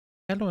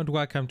Hello and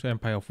welcome to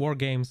Empire of War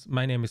Games.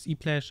 My name is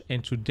Eplash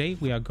and today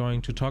we are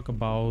going to talk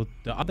about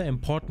the other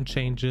important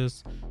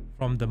changes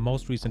from the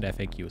most recent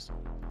FAQs.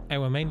 I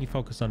will mainly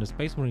focus on the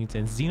Space Marines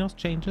and Xenos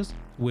changes,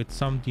 with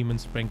some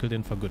demons sprinkled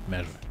in for good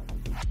measure.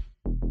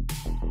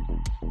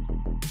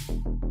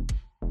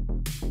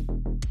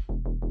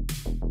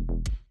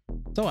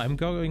 So I'm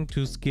going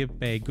to skip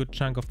a good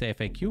chunk of the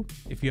FAQ.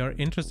 If you are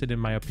interested in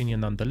my opinion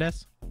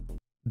nonetheless,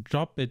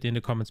 drop it in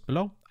the comments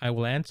below. I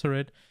will answer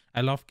it. I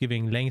love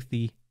giving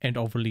lengthy and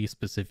overly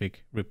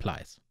specific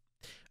replies.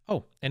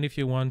 Oh, and if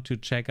you want to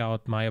check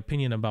out my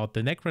opinion about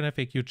the Necron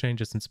FAQ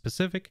changes in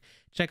specific,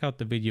 check out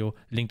the video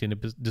linked in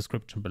the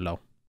description below.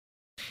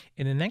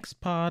 In the next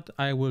part,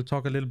 I will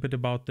talk a little bit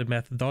about the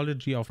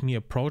methodology of me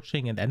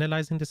approaching and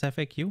analyzing this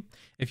FAQ.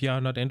 If you are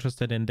not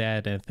interested in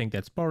that and think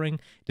that's boring,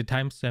 the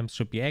timestamps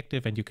should be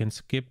active and you can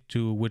skip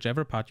to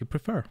whichever part you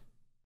prefer.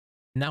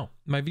 Now,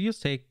 my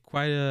videos take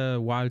quite a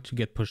while to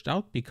get pushed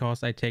out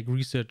because I take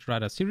research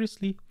rather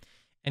seriously,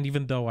 and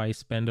even though I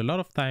spend a lot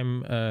of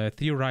time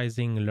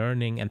theorizing,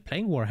 learning and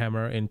playing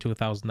Warhammer in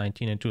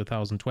 2019 and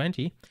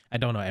 2020, I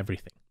don't know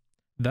everything.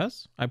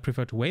 Thus, I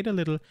prefer to wait a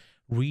little,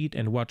 read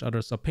and watch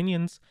others'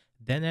 opinions,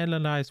 then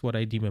analyze what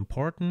I deem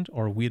important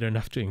or weird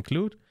enough to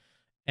include,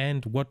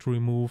 and what to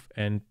remove,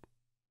 and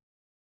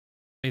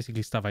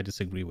basically stuff I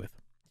disagree with.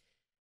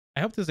 I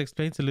hope this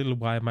explains a little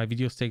why my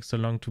videos take so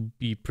long to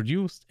be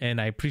produced,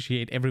 and I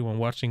appreciate everyone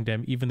watching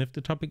them even if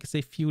the topic is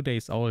a few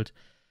days old.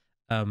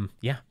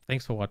 Yeah,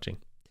 thanks for watching.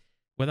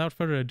 Without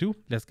further ado,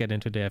 let's get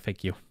into the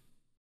FAQ.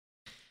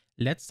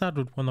 Let's start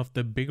with one of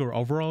the bigger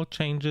overall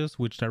changes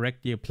which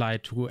directly apply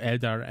to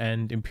Eldar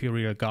and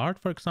Imperial Guard,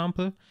 for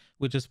example,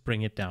 which is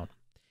bring it down.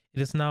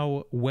 It is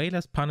now way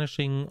less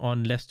punishing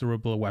on less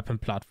durable weapon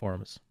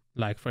platforms,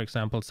 like for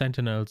example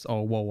Sentinels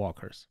or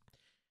Warwalkers.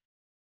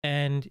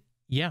 And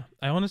yeah,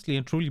 I honestly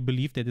and truly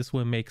believe that this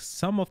will make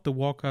some of the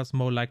walkers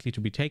more likely to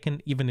be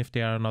taken, even if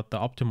they are not the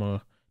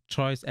optimal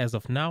choice as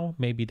of now.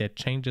 Maybe that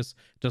changes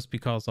just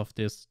because of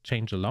this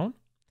change alone.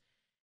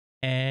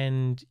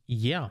 And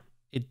yeah,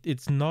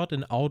 it's not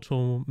an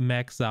auto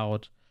max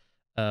out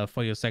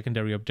for your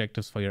secondary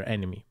objectives for your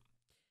enemy.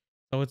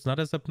 So it's not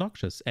as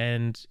obnoxious.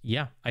 And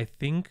yeah, I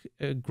think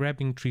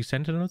grabbing 3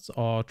 Sentinels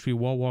or 3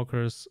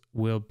 Warwalkers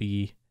will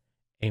be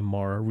a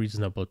more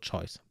reasonable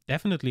choice.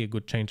 Definitely a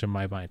good change in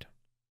my mind.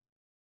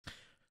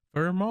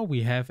 Furthermore,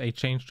 we have a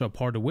change to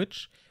Abhor the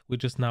Witch,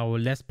 which is now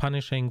less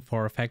punishing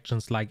for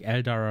factions like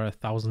Eldar,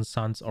 Thousand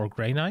Suns or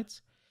Grey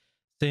Knights.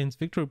 Since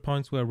victory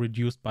points were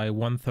reduced by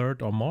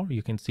 1/3 or more,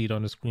 you can see it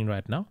on the screen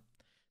right now.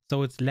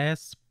 So it's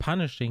less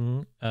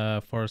punishing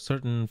for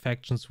certain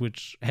factions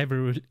which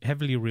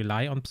heavily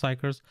rely on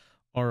Psykers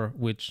or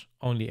which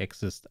only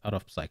exist out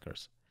of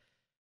Psykers,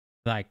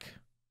 like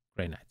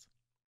Grey Knights.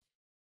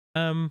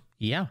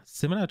 Yeah,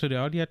 similar to the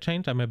earlier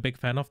change, I'm a big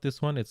fan of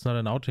this one. It's not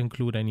an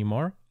auto-include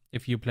anymore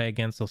if you play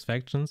against those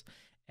factions,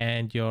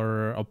 and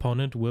your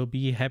opponent will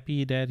be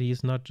happy that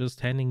he's not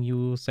just handing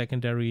you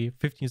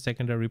 15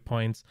 secondary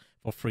points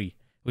for free,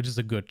 which is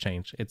a good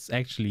change. It's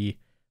actually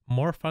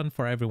more fun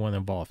for everyone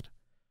involved.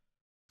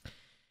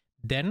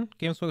 Then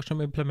Games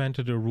Workshop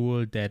implemented a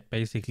rule that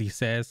basically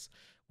says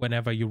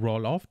whenever you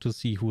roll off to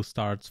see who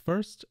starts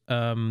first,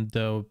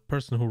 the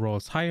person who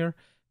rolls higher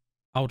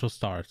auto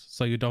starts,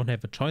 so you don't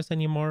have a choice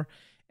anymore.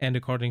 And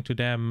according to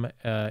them,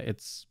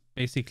 it's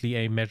basically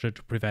a measure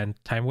to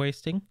prevent time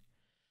wasting,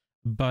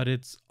 but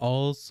it's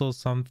also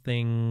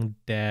something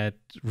that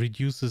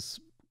reduces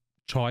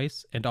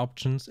choice and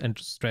options and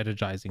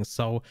strategizing.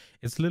 So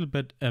it's a little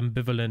bit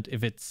ambivalent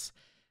if it's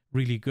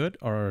really good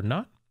or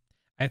not.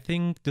 I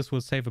think this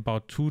will save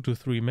about 2 to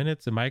 3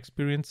 minutes in my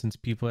experience, since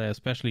people,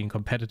 especially in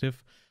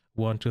competitive,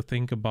 want to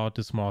think about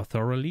this more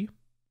thoroughly.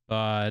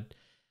 But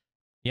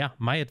yeah,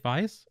 my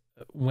advice: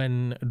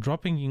 when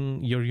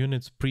dropping your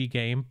units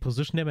pre-game,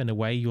 position them in a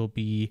way you'll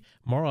be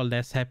more or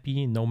less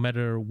happy no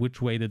matter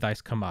which way the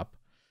dice come up.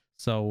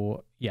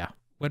 So yeah,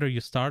 whether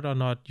you start or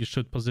not, you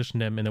should position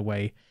them in a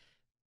way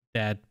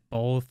that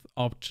both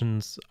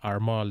options are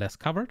more or less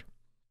covered.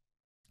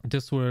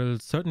 This will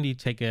certainly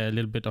take a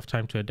little bit of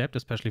time to adapt,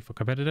 especially for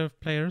competitive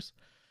players,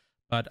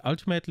 but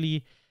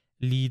ultimately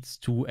leads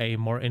to a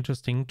more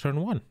interesting turn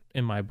 1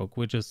 in my book,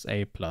 which is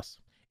a plus.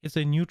 It's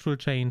a neutral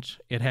change.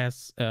 It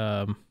has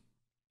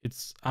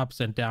its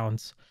ups and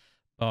downs,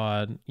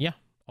 but yeah,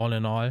 all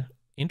in all,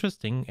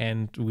 interesting,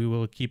 and we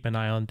will keep an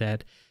eye on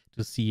that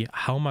to see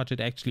how much it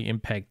actually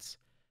impacts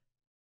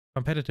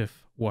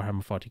competitive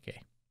Warhammer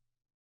 40k.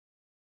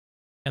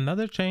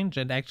 Another change,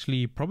 and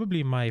actually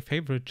probably my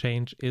favorite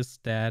change, is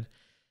that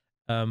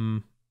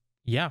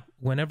yeah,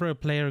 whenever a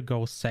player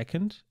goes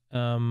second,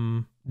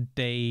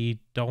 they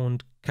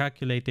don't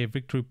calculate their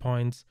victory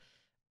points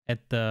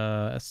at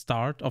the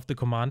start of the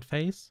command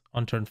phase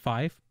on turn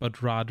 5,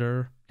 but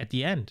rather at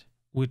the end,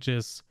 which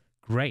is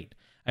great.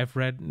 I've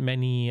read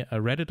many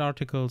Reddit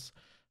articles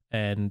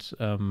and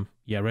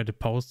yeah, Reddit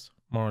posts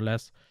more or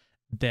less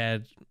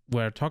that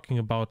were talking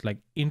about like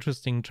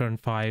interesting turn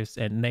 5s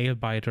and nail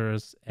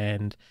biters,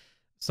 and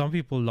some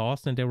people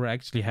lost and they were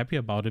actually happy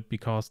about it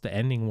because the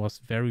ending was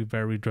very,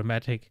 very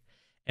dramatic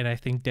And I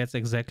think that's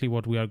exactly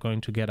what we are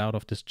going to get out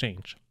of this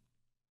change.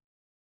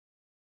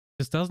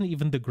 This doesn't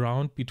even the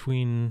ground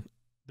between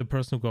the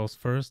person who goes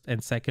first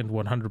and second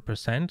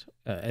 100%.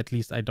 At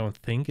least I don't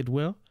think it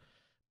will,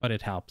 but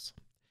it helps.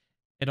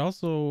 It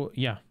also,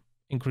 yeah,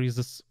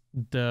 increases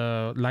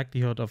the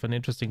likelihood of an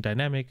interesting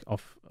dynamic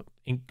of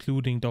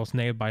including those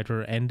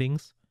nail-biter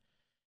endings.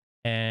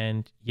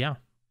 And yeah,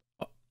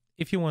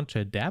 if you want to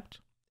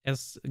adapt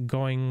as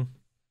going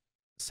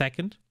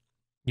second,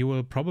 you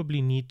will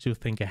probably need to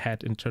think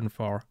ahead in turn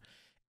 4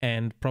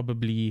 and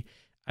probably,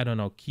 I don't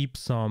know, keep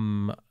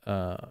some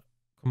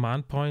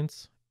command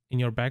points in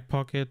your back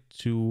pocket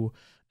to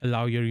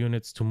allow your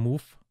units to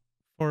move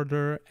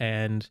further.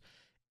 And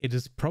it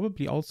is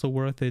probably also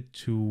worth it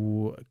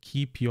to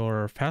keep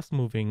your fast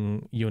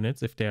moving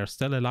units, if they are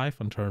still alive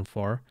on turn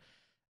 4,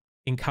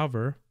 in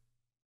cover,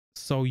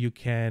 so you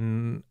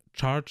can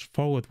charge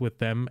forward with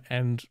them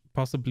and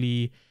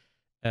possibly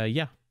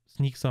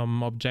sneak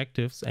some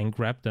objectives and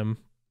grab them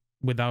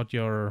without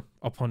your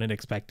opponent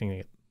expecting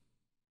it.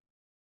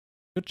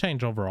 Good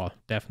change overall,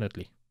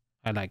 definitely.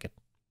 I like it.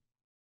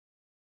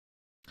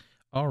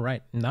 All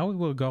right, now we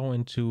will go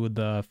into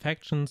the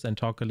factions and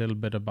talk a little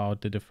bit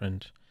about the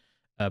different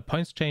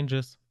points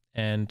changes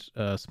and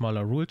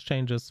smaller rules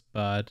changes.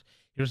 But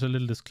here's a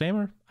little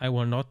disclaimer. I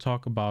will not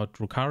talk about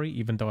Drukhari,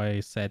 even though I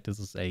said this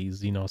is a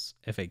Xenos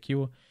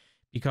FAQ,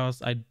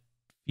 because I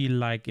feel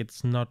like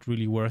it's not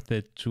really worth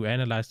it to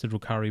analyze the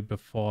Drukhari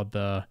before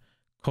the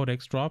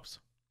codex drops,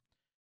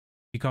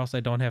 because I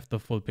don't have the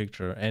full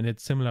picture. And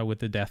it's similar with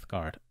the Death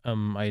Guard.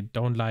 I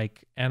don't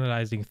like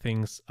analyzing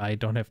things I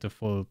don't have the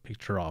full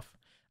picture of.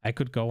 I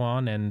could go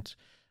on and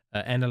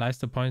analyze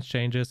the points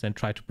changes and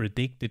try to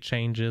predict the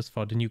changes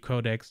for the new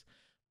codex,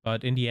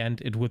 but in the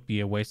end it would be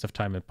a waste of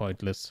time and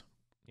pointless.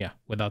 Yeah,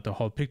 without the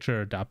whole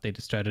picture, the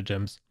updated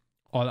stratagems,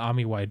 all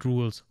army-wide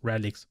rules,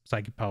 relics,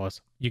 psychic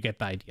powers, you get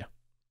the idea.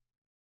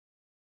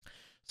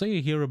 So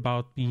you hear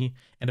about me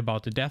and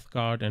about the Death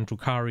Guard and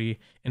Drukhari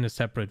in a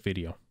separate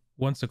video,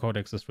 once the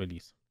codex is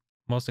released.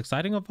 Most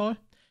exciting of all,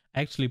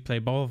 I actually play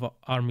both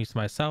armies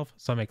myself,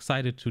 so I'm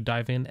excited to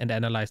dive in and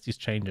analyze these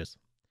changes.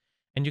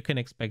 And you can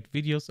expect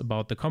videos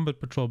about the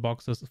combat patrol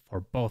boxes for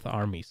both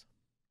armies.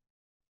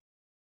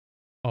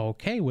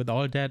 Okay, with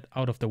all that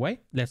out of the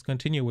way, let's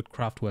continue with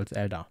Craftworld's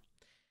Eldar.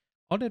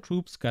 All their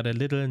troops got a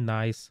little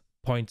nice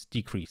points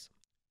decrease.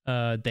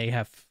 They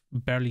have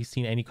barely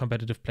seen any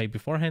competitive play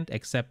beforehand,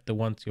 except the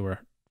ones you were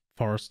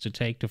forced to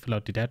take to fill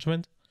out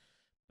detachment.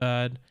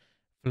 But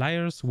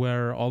flyers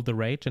were all the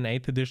rage in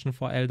 8th edition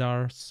for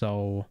Eldar,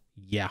 so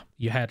yeah,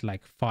 you had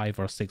like 5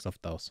 or 6 of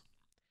those.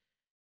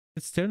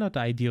 It's still not the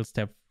ideal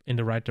step in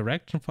the right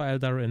direction for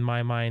Eldar in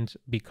my mind,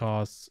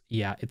 because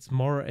yeah, it's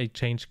more a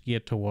change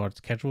geared towards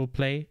casual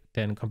play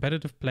than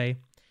competitive play,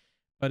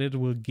 but it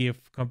will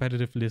give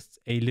competitive lists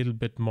a little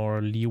bit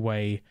more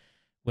leeway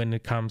when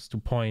it comes to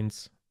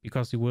points,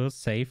 because you will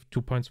save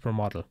 2 points per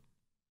model.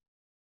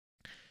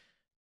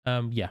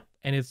 Yeah,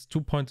 and it's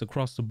 2 points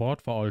across the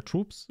board for all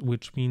troops,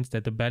 which means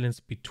that the balance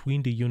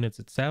between the units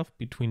itself,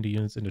 between the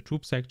units in the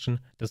troop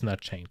section, does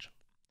not change.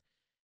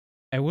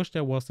 I wish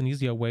there was an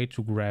easier way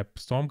to grab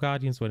Storm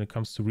Guardians when it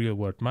comes to real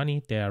world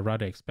money. They are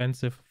rather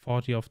expensive,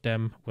 40 of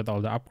them with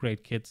all the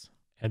upgrade kits,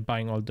 and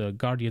buying all the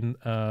Guardian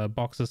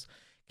boxes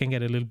can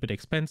get a little bit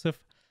expensive.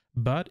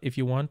 But if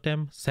you want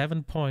them,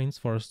 7 points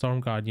for a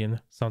Storm Guardian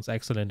sounds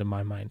excellent in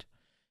my mind.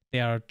 They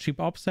are cheap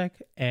OPSEC,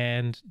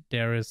 and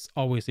there is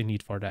always a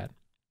need for that.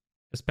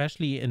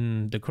 Especially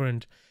in the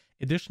current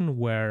edition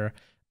where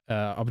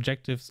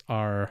objectives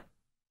are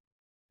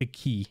the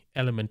key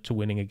element to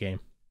winning a game.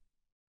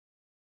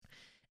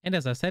 And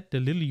as I said,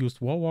 the little used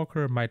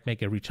Warwalker might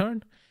make a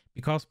return,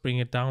 because bringing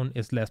it down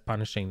is less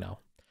punishing now.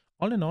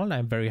 All in all,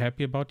 I'm very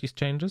happy about these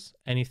changes.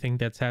 Anything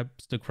that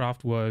helps the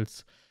craft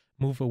worlds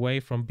move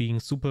away from being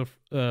super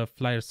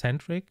flyer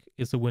centric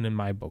is a win in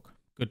my book.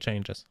 Good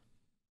changes.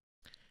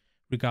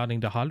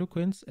 Regarding the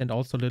Harlequins and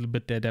also a little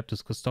bit the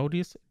Adeptus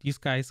Custodes, these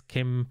guys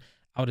came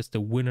out as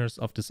the winners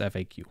of this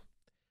FAQ.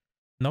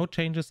 No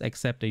changes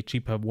except a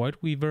cheaper Void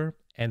Weaver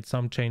and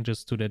some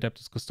changes to the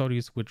Adeptus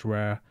Custodes, which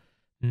were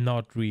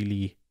not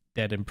really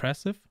that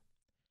impressive.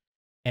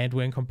 And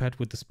when compared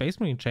with the Space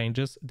Marine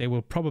changes, they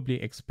will probably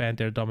expand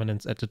their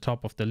dominance at the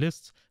top of the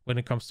lists when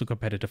it comes to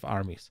competitive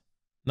armies.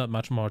 Not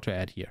much more to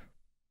add here.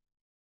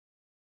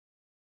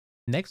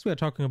 Next, we are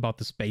talking about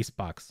the Space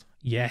Bugs.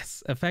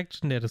 Yes, a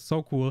faction that is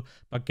so cool,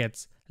 but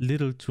gets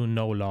little to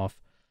no love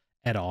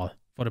at all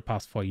for the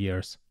past 4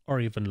 years, or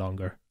even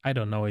longer. I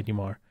don't know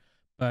anymore.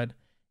 But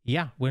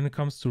yeah, when it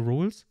comes to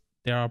rules,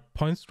 there are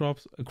points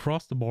drops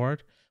across the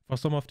board for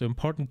some of the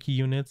important key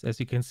units, as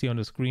you can see on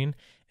the screen.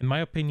 In my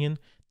opinion,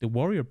 the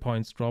warrior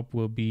points drop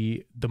will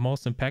be the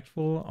most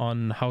impactful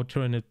on how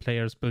Tyranid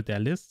players build their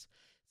lists,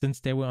 since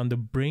they were on the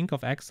brink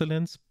of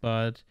excellence,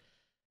 but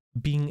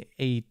being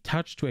a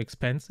touch too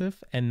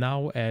expensive, and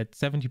now at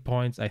 70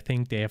 points, I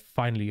think they have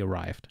finally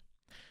arrived.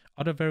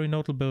 Other very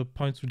notable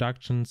points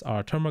reductions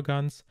are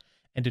Termagants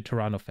and the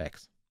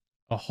Tyrannofax.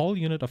 A whole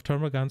unit of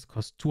Termagants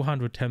costs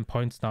 210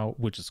 points now,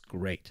 which is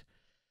great.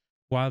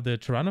 while the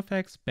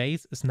Tyranofex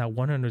base is now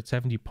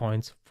 170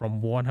 points from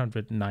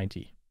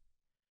 190.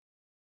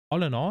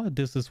 All in all,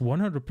 this is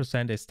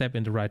 100% a step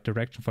in the right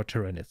direction for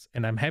Tyranids,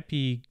 and I'm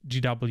happy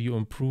GW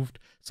improved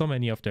so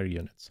many of their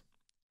units.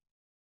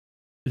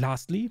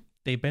 Lastly,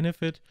 they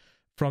benefit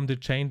from the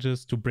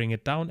changes to bring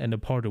it down and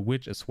Abhor the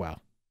Witch as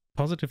well.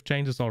 Positive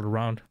changes all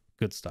around,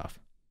 good stuff.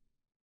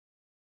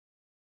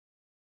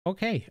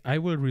 Okay, I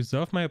will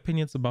reserve my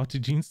opinions about the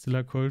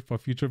Genestealer cult for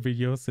future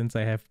videos since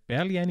I have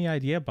barely any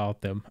idea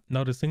about them.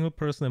 Not a single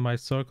person in my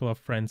circle of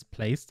friends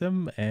plays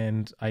them,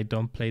 and I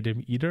don't play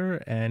them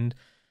either, and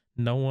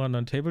no one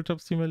on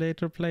Tabletop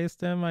Simulator plays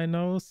them, I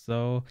know,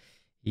 so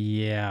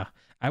yeah.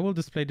 I will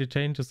display the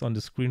changes on the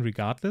screen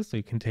regardless, so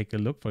you can take a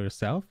look for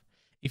yourself.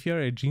 If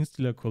you're a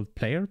Genestealer cult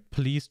player,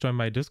 please join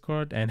my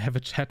Discord and have a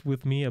chat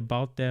with me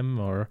about them,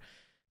 or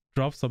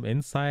drop some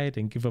insight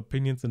and give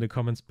opinions in the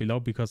comments below,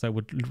 because I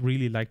would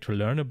really like to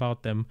learn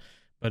about them,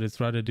 but it's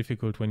rather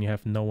difficult when you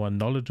have no one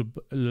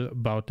knowledgeable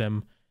about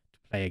them to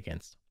play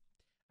against.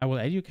 I will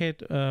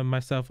educate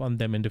myself on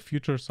them in the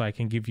future so I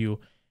can give you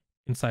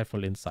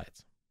insightful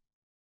insights.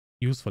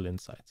 Useful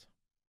insights.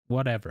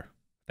 Whatever.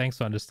 Thanks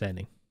for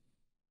understanding.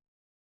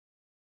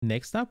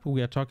 Next up,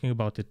 we are talking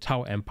about the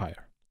Tau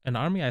Empire, an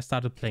army I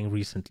started playing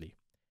recently.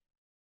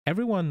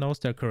 Everyone knows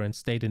their current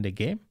state in the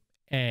game,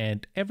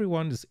 and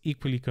everyone is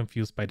equally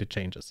confused by the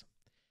changes.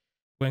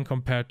 When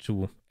compared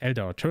to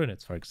Eldar or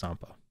Tyranids, for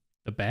example.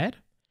 The bad?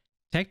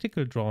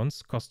 Tactical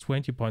drones cost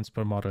 20 points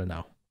per model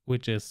now,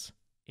 which is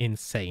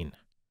insane.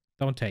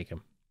 Don't take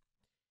them.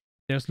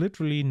 There's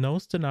literally no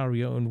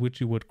scenario in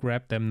which you would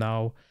grab them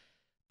now.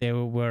 They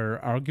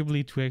were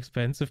arguably too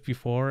expensive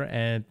before,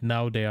 and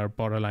now they are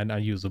borderline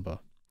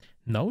unusable.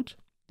 Note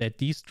that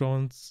these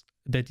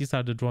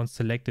are the drones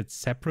selected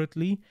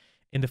separately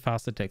in the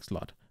fast attack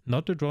slot,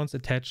 not the drones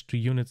attached to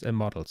units and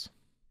models.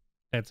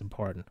 That's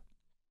important.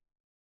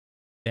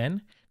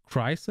 Then,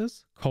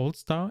 Crisis, Cold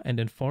Star, and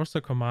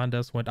Enforcer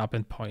commanders went up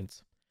in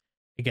points.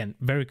 Again,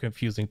 very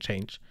confusing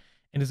change,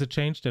 and is a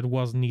change that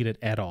wasn't needed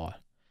at all.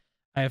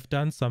 I have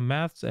done some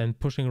maths and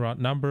pushing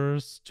around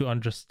numbers to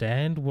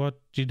understand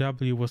what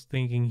GW was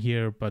thinking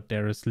here, but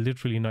there is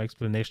literally no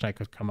explanation I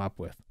could come up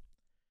with.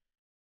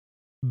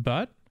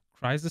 But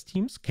Crisis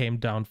teams came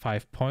down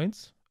 5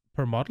 points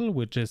per model,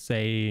 which is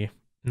a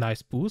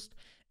nice boost,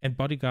 and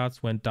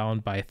Bodyguards went down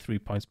by 3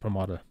 points per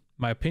model.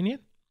 My opinion?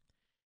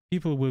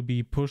 People will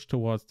be pushed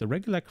towards the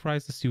regular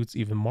Crisis suits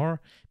even more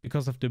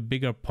because of the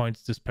bigger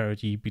points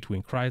disparity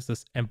between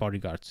Crisis and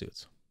Bodyguard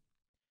suits.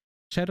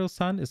 Shadow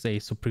Sun is a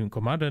Supreme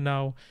Commander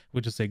now,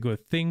 which is a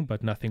good thing,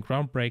 but nothing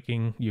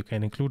groundbreaking. You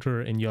can include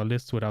her in your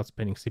list without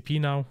spending CP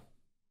now.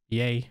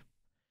 Yay.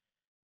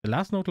 The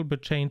last notable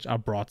change are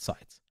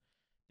broadsides.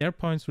 Their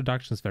points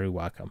reduction is very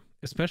welcome,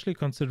 especially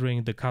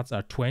considering the cuts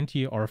are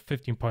 20 or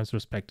 15 points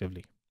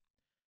respectively.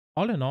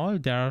 All in all,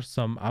 there are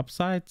some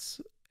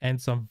upsides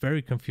and some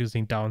very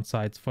confusing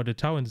downsides for the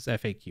Tau in this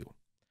FAQ.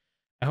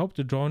 I hope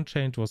the drone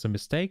change was a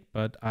mistake,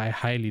 but I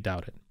highly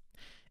doubt it.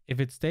 If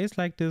it stays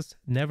like this,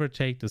 never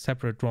take the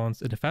separate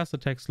drones in the fast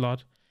attack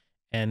slot,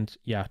 and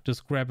yeah,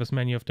 just grab as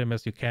many of them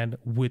as you can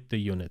with the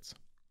units.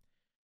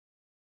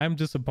 I'm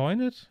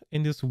disappointed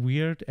in this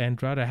weird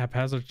and rather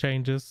haphazard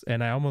changes,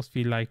 and I almost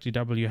feel like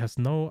GW has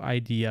no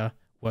idea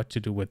what to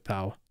do with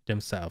Tau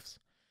themselves.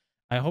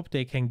 I hope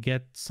they can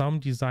get some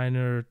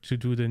designer to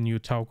do the new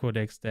Tau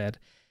Codex that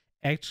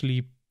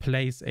actually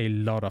plays a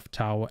lot of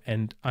Tau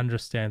and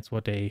understands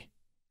what they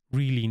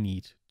really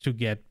need to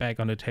get back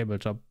on the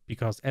tabletop,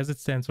 because as it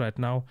stands right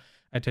now,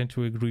 I tend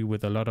to agree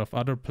with a lot of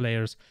other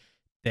players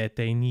that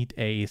they need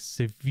a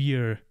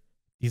severe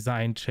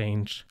design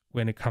change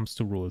when it comes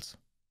to rules.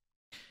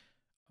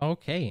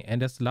 Okay,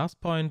 and as the last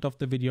point of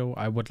the video,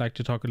 I would like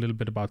to talk a little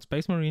bit about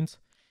Space Marines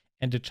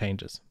and the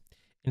changes.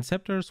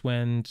 Inceptors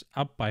went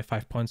up by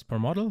 5 points per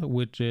model,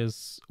 which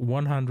is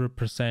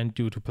 100%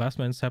 due to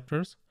Plasma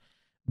Inceptors,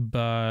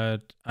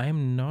 but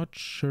I'm not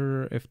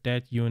sure if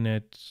that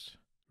unit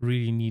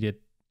really needed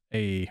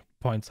a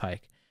points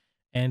hike.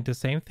 And the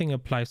same thing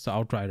applies to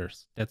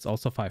Outriders. That's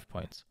also 5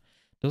 points.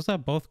 Those are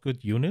both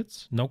good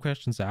units, no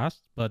questions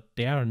asked, but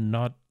they are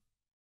not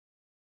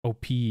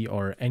OP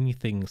or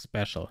anything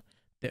special.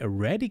 The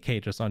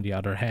Eradicators, on the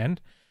other hand,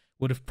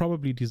 would have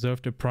probably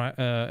deserved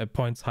a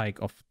points hike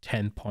of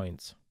 10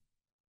 points.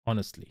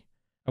 Honestly.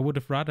 I would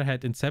have rather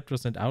had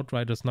Inceptors and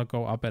Outriders not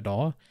go up at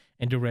all,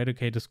 and the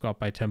Eradicators go up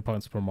by 10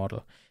 points per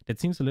model. That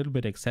seems a little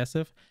bit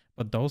excessive,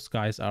 but those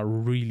guys are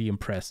really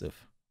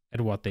impressive at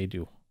what they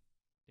do.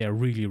 They're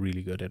really,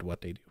 really good at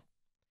what they do.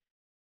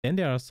 Then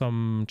there are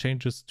some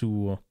changes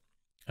to,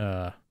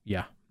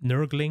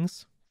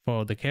 Nurglings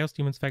for the Chaos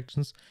Demons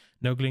factions.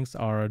 Nurglings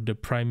are the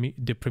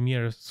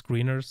premier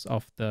screeners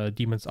of the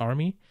Demons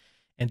army,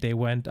 and they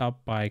went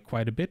up by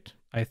quite a bit,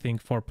 I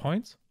think 4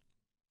 points.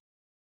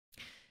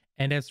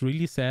 And that's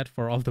really sad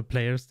for all the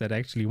players that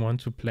actually want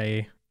to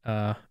play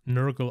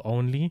Nurgle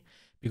only,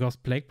 because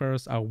Plague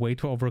Bearers are way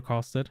too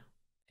overcosted,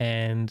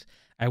 and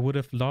I would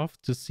have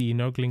loved to see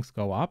Nurglings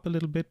go up a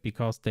little bit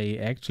because they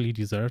actually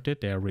deserved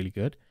it. They are really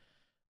good.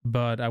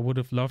 but I would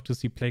have loved to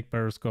see Plague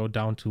Bearers go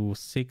down to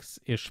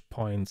 6-ish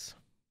points.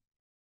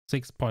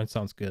 6 points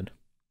sounds good.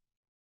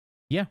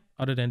 Yeah,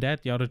 other than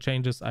that, the other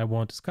changes I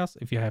won't discuss.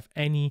 If you have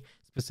any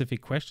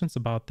specific questions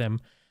about them,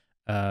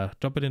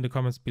 drop it in the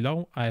comments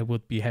below. I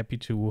would be happy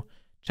to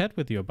chat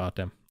with you about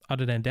them.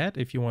 Other than that,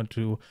 if you want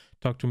to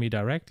talk to me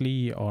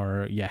directly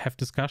or have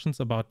discussions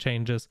about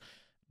changes,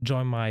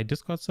 join my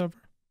Discord server.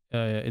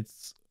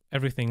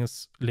 Everything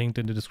is linked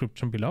in the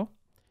description below.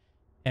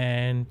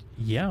 And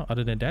yeah,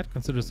 other than that,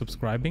 consider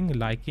subscribing,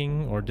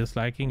 liking or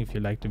disliking if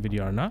you like the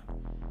video or not.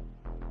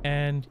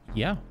 And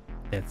yeah,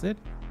 that's it.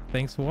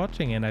 Thanks for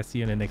watching, and I see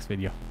you in the next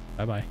video.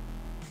 Bye bye.